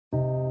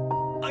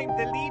I'm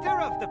the leader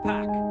of the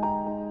pack.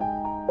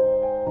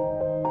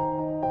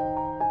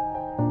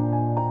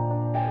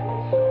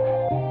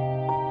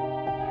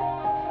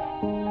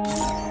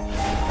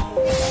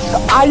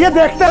 आइए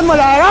देखते हैं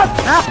मजा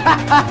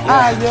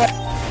आएगा।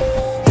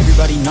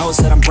 Everybody knows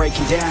that I'm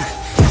breaking down.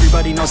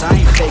 Everybody knows I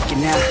ain't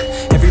faking now.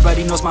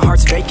 Everybody knows my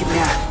heart's vacant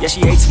now. Yeah,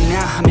 she hates me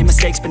now, I made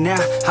mistakes but now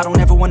I don't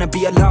ever wanna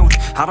be alone.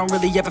 I don't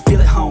really ever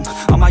feel at home.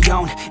 On my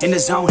own, in the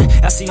zone,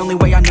 that's the only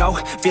way I know.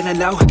 Feeling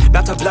low,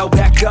 about to blow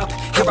back up.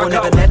 Here I won't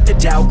ever let the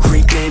doubt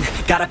creep in.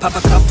 Gotta pop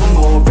a couple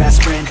more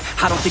aspirin.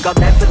 I don't think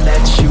I'll ever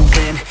let you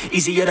in.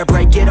 Easier to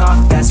break it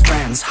off as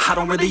friends. I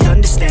don't really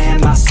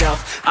understand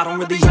myself. I don't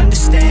really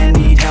understand,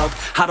 need help.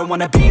 I don't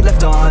wanna be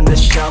left on the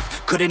shelf.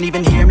 Couldn't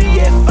even hear me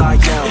if I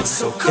yelled. It's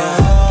so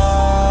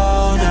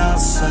cold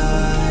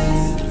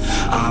outside,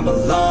 I'm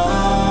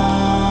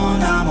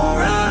alone, I'm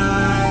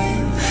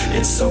alright.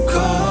 It's so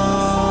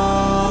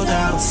cold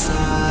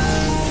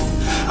outside,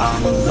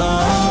 I'm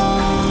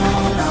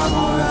alone, I'm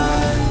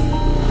alright.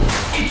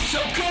 It's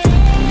so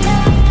cold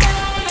outside,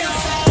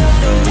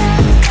 I'm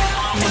alone,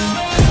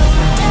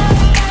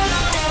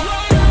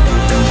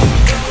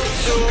 it's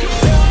so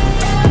cold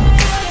outside,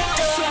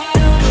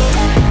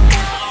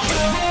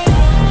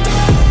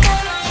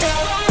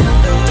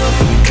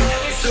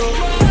 it's so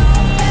cold.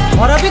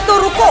 और अभी तो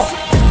रुको,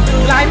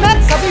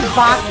 climax अभी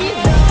बाकी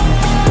है।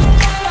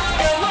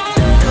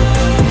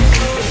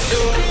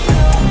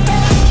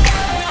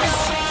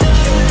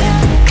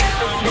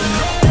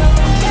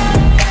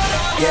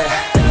 Yeah,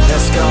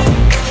 let's go.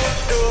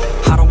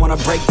 I don't wanna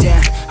break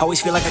down,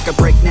 always feel like I could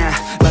break now,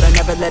 but I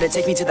never let it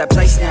take me to that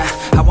place now.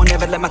 I won't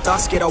ever let my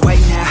thoughts get away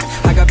now.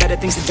 I got better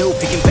things to do,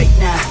 picking bait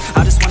now.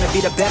 I just wanna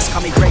be the best,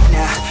 call me great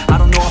now. I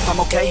don't know if I'm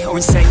okay or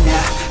insane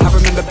now. I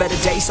remember better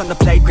days on the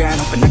playground,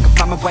 hoping I can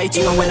find my way to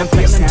even when I'm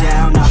feeling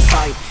down. I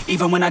fight,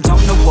 even when I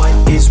don't know what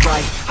is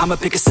right. I'ma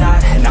pick a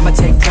side, and I'ma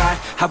take pride.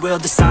 I will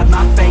decide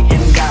my fate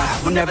and die.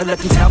 Will never let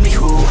them tell me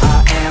who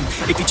I am.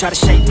 If you try to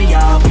shake me,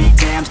 I'll be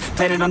damned.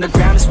 Planet on the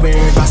ground is where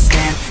I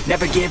stand.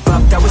 Never give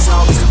up, that was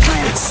always the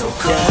plan. It's so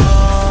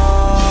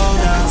cold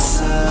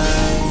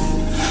outside,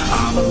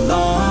 I'm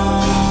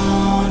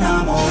alone,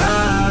 I'm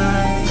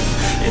alright.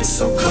 It's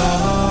so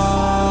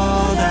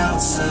cold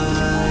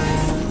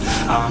outside,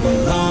 I'm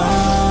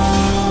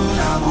alone,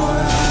 I'm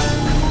alright.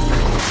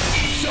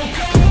 It's so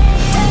cold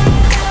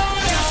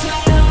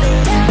outside,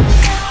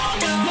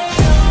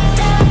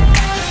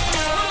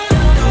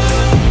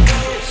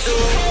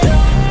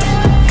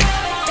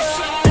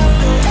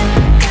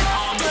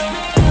 I'm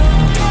alone,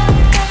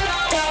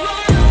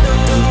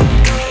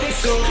 it's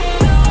so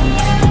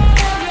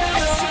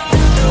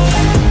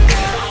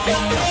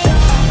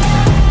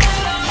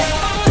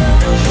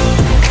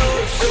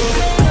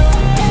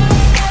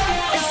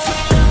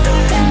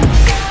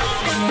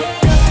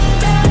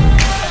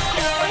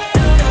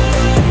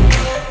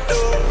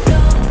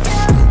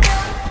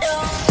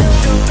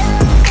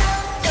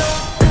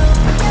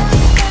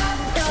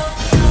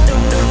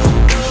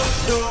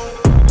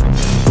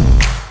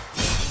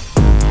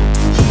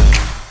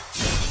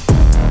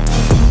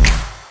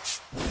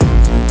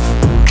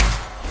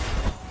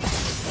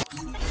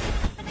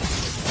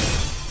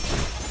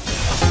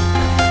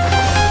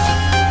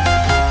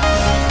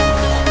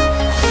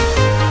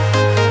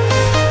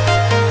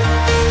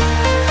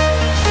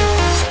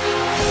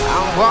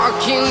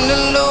walking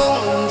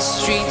alone, the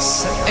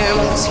streets are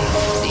empty.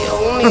 The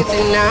only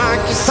thing I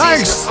can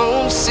see is my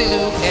own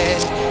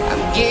silhouette.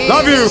 I'm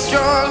getting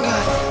stronger,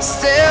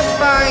 step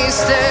by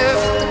step.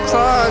 The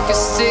clock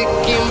is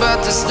ticking, but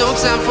there's no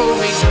time for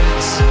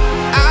regrets.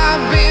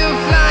 I've been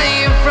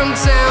flying from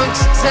town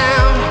to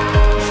town,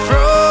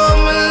 from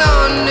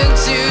London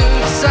to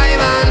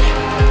Taiwan.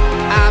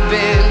 I've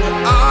been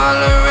all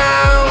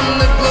around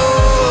the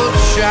globe,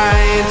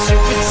 trying to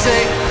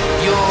protect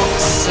your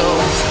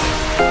soul.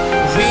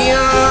 We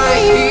are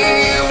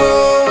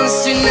heroes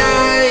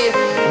tonight.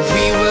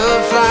 We will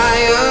fly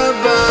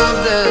above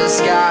the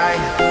sky.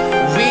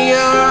 We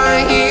are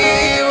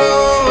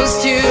heroes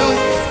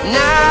tonight.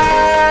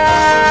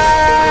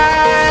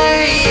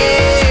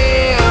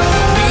 Yeah.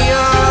 We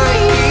are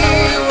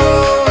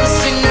heroes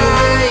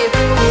tonight.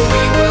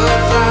 We will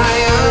fly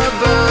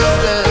above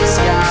the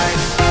sky.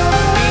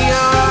 We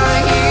are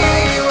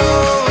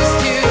heroes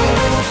tonight.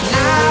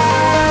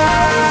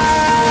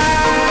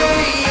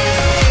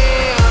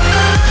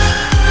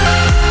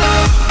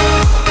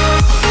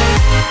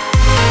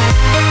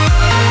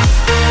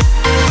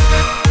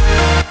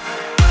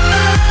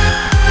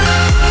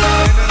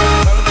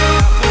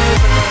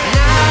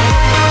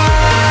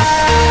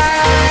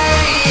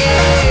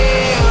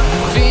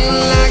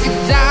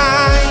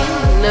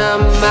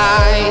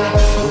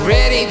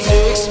 Ready to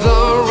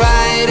explore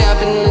right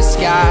up in the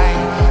sky.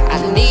 I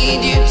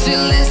need you to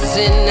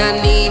listen, I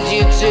need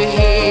you to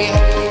hear,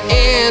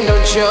 and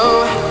don't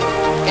show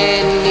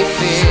any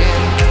fear.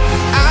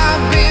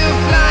 I've been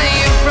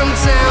flying from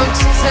town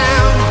to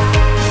town,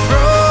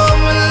 from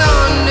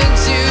London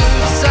to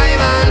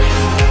Taiwan.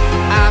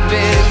 I've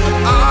been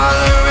all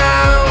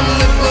around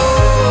the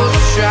globe,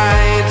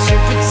 trying to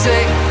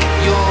protect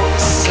your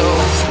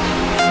soul.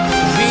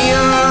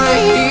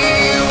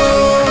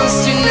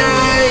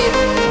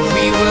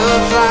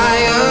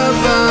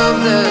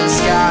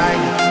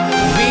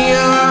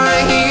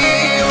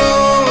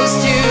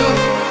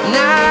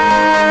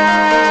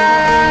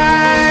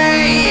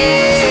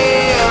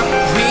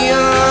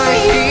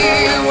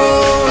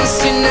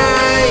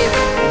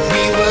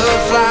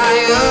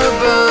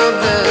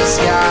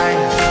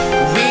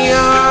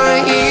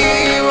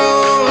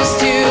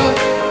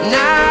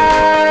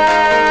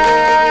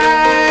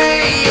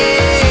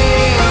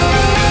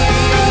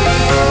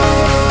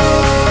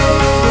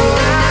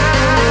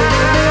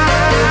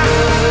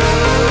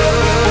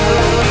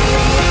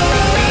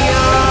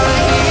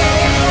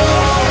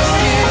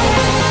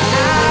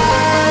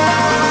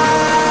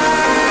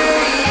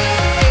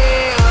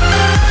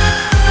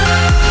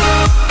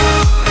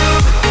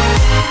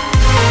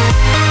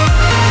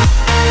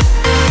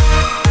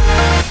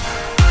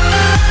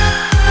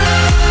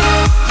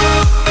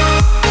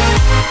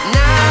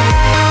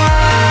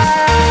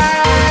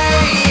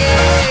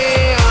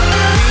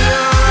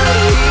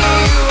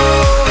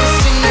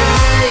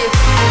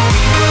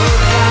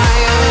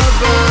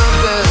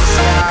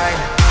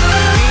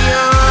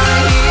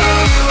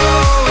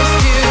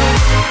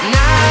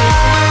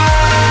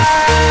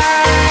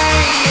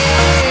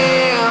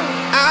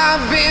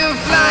 I've been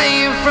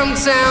flying from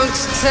town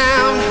to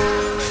town,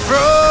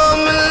 from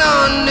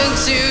London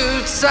to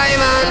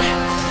Taiwan.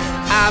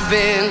 I've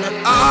been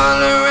all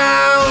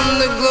around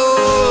the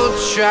globe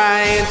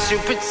trying to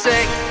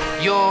protect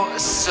your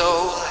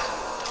soul.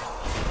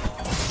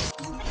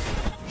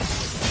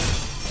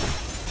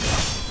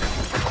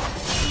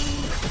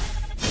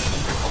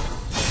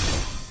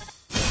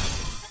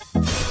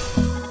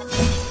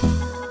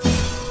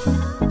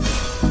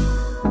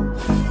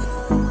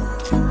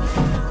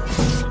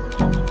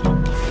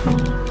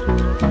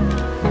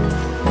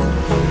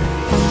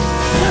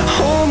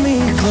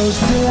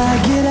 Till I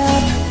get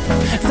up,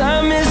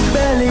 time is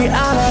barely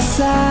on our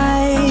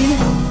side.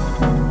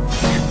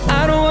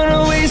 I don't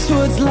wanna waste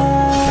what's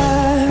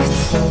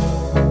left.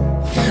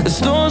 The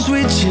storms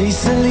we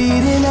chase are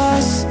leading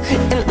us,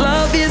 and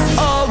love is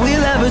all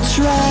we'll ever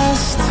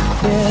trust.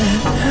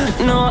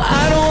 Yeah, no,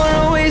 I don't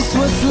wanna waste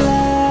what's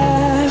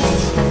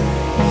left.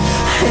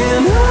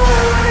 And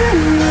on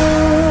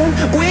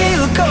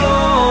we'll go,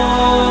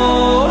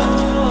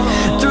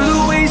 through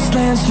the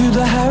wastelands, through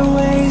the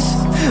highways,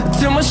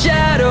 till my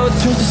shadow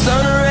turns to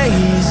sun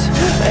rays.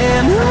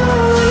 And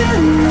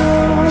on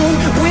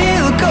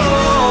we'll go,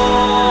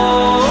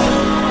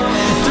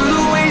 through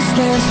the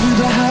wastelands, through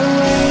the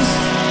highways,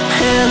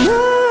 and on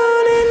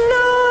we'll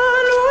go.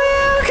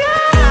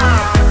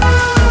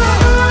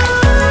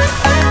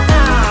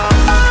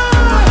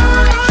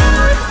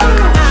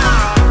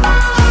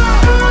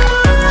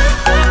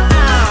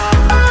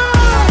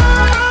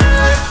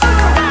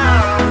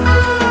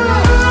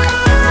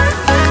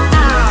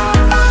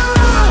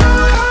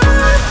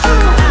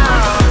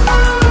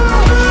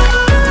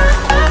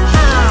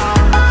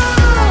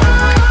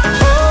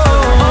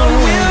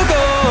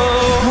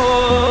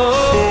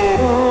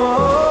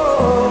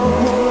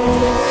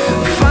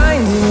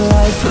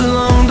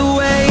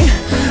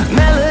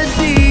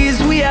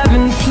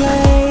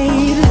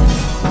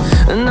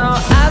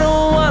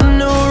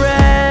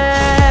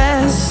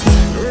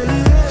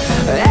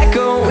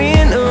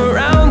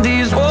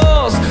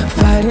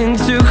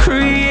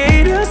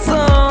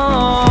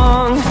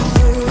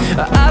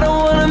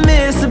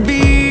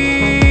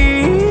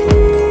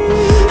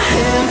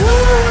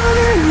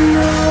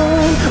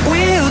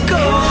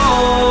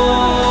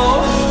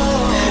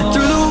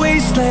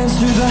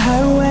 Through the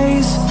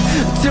highways,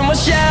 till my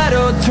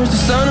shadow turns to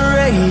sun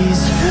rays.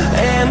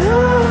 And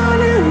on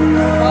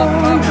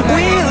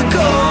we'll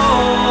go,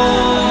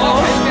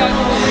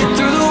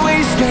 through the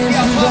wastelands,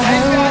 through the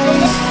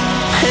highways,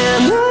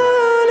 and on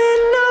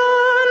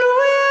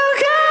we'll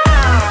go.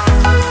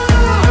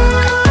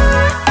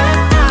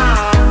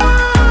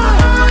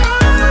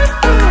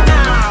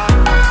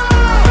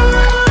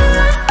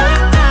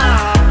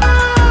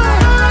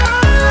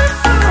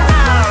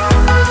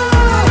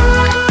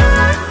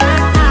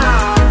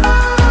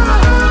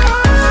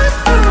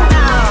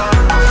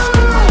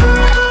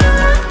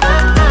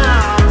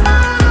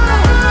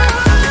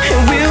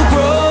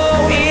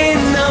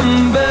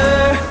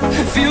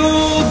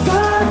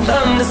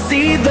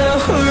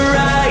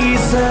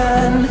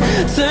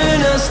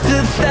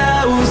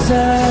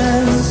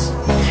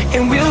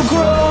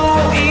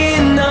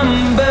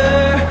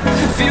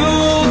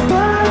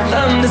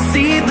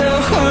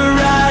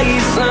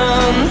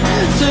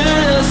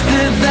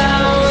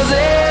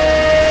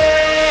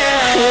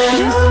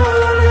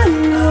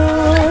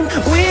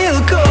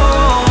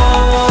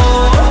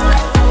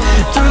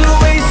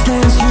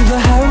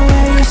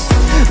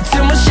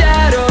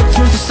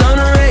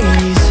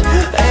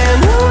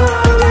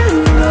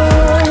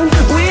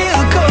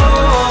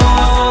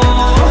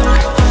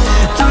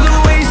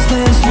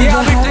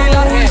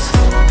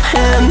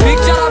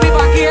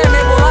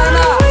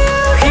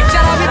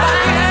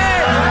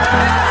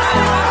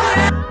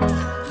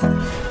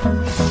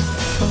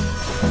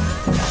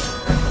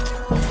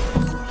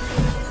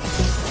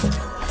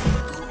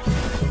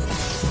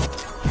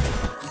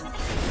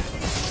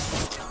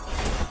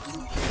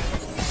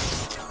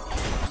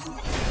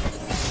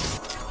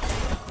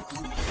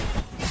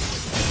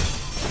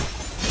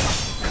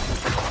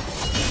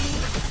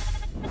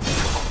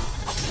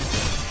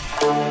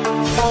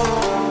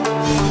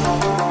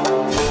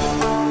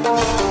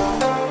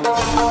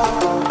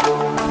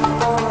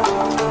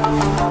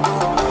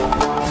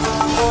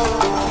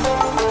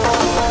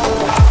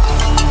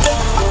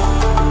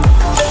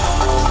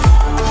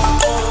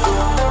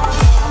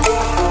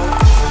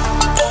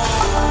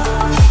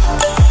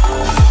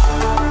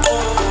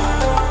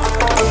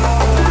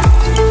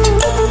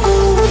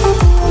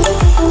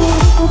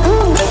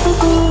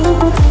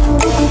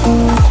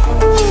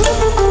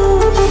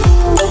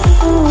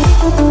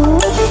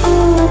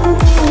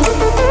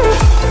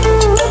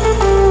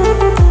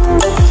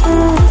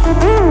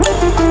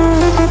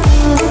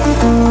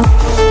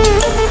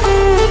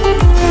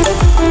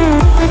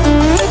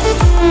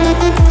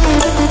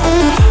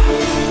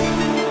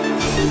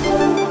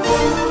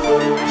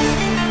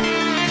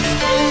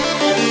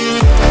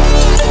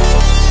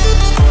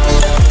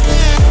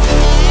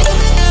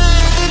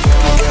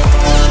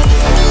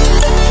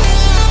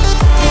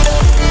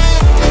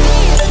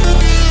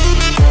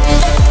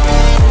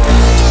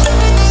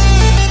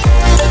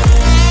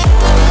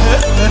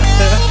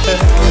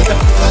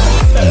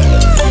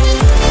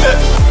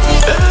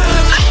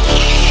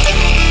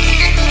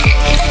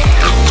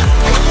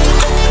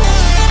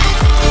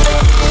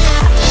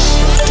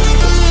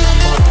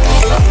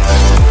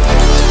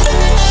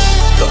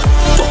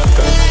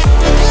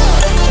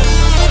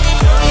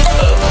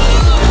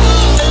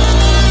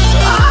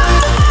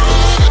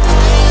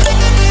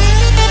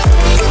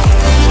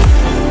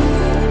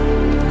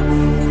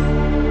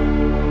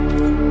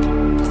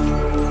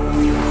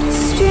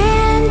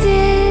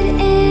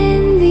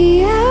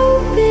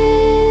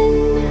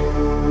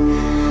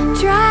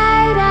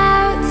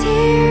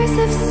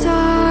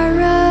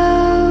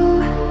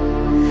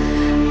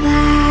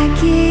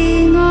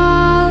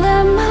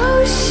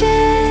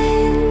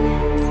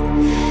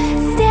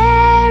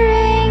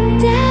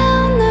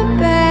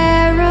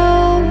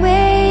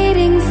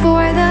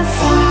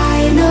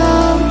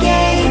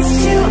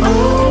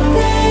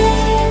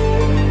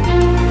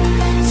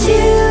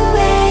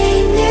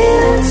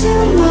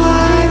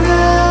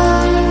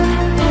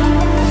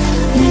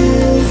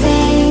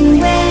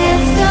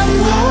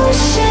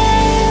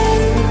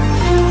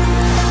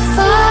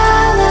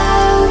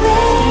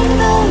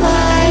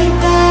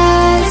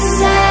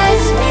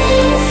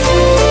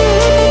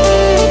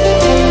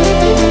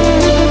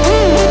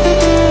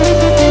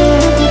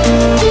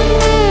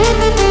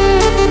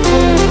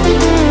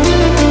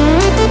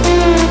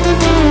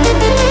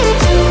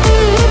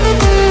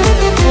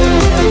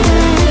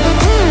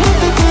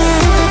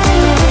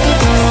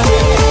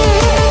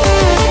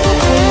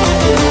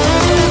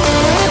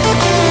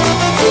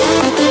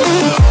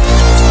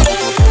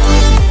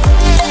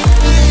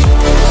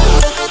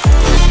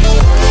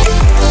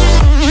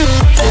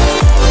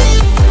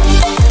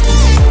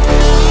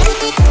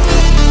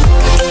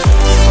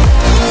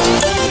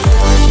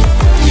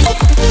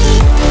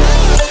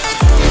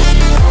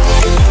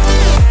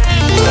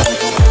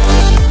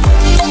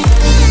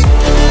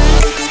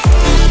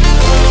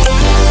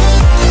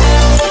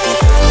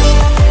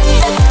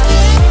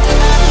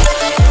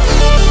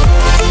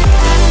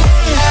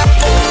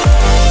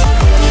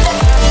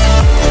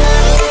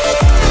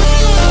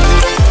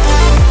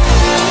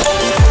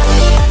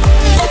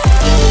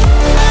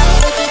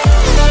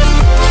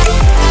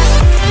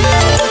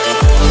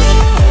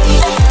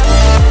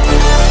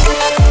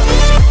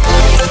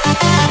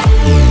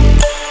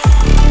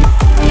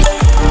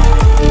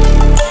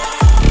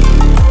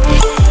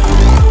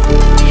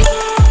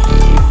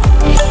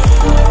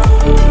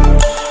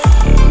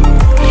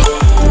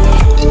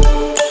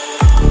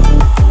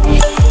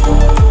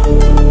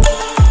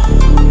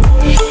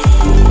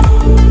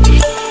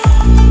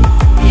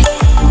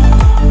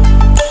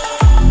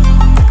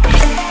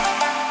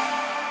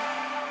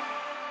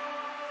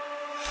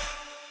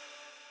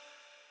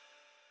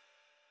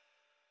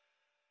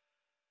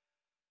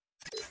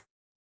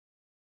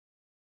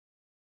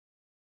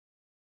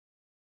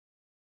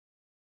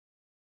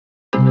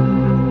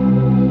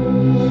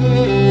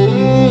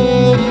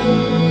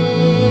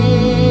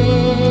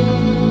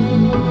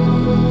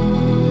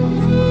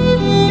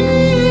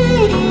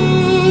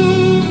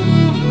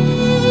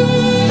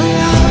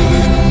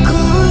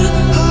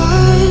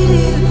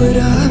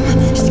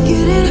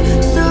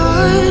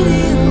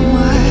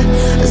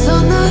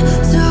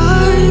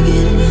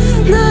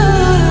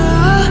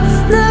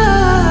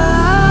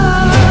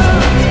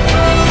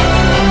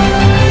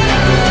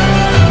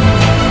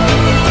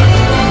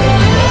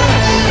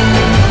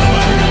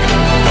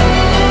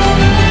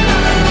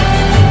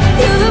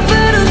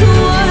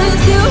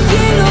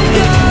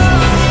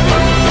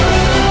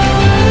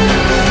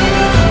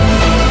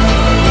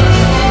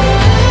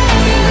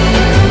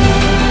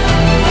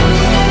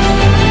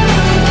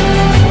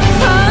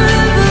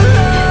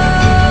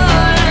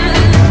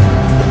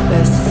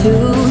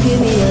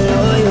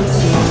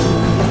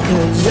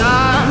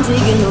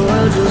 seeking the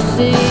world, you'll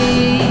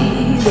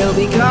see. They'll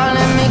be calling